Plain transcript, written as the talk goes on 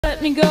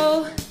let me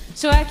go,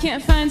 so I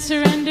can't find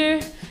surrender,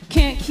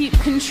 can't keep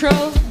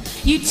control.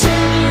 You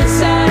turn me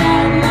inside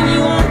out and then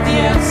you want the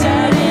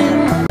outside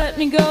in. Let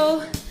me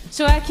go,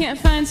 so I can't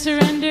find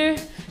surrender,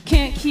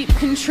 can't keep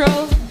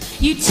control.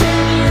 You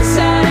turn me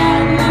inside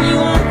out and then you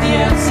want the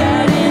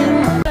outside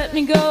in. Let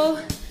me go,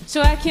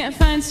 so I can't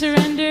find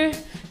surrender,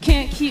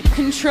 can't keep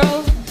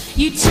control.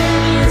 You turn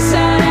me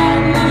inside out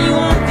and then you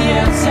want the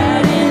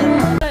outside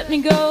in. Let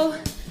me go,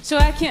 so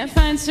I can't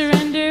find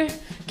surrender,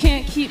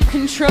 can't keep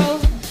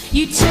control.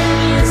 You turn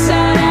me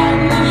inside out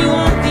and then you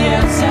want the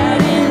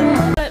outside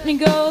in. Let me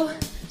go,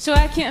 so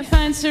I can't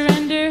find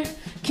surrender,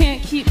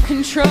 can't keep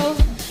control.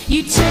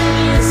 You turn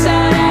me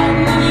inside out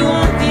and then you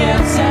want the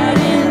outside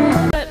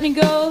in. Let me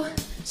go,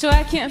 so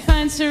I can't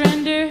find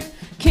surrender,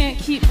 can't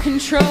keep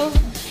control.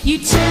 You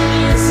turn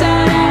me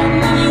inside out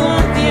and then you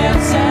want the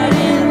outside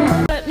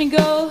in. Let me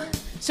go,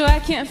 so I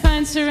can't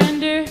find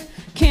surrender,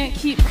 can't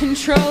keep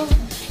control.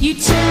 You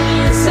turn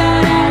me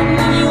inside out and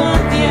then you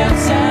want the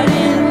outside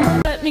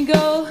in. Let me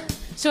go,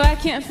 so I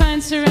can't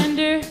find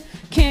surrender,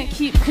 can't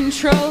keep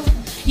control.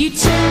 You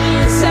turn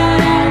me inside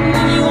out and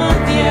then you want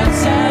the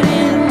outside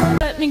in.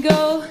 Let me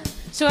go,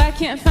 so I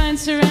can't find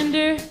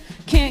surrender,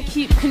 can't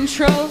keep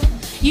control.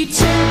 You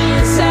turn me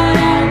inside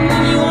out and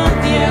then you want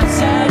the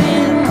outside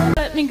in.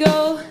 Let me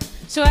go,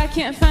 so I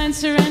can't find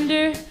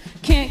surrender,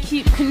 can't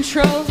keep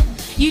control.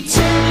 You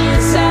turn me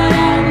inside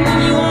out and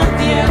then you want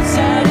the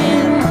outside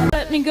in.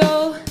 Let me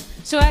go,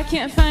 so I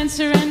can't find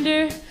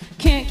surrender,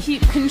 can't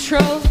keep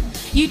control.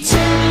 You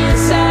turn me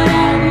inside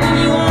out and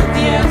then you want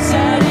the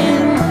outside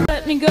in.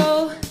 Let me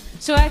go,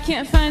 so I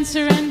can't find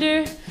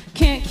surrender,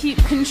 can't keep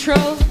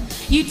control.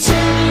 You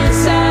turn me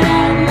inside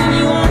out and then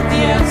you want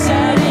the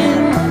outside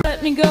in.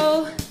 Let me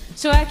go,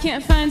 so I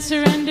can't find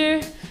surrender,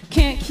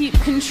 can't keep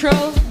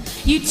control.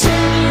 You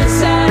turn me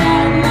inside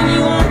out and then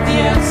you want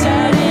the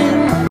outside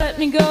in. Let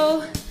me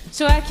go,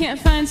 so I can't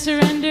find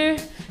surrender,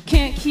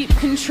 can't keep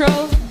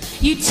control.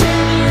 You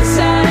turn me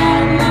inside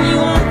out and then you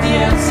want the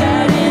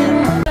outside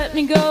in. Let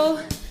me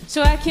go,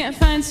 so I can't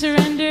find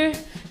surrender,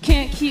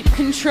 can't keep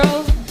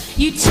control.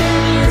 You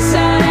turn me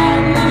inside out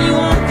and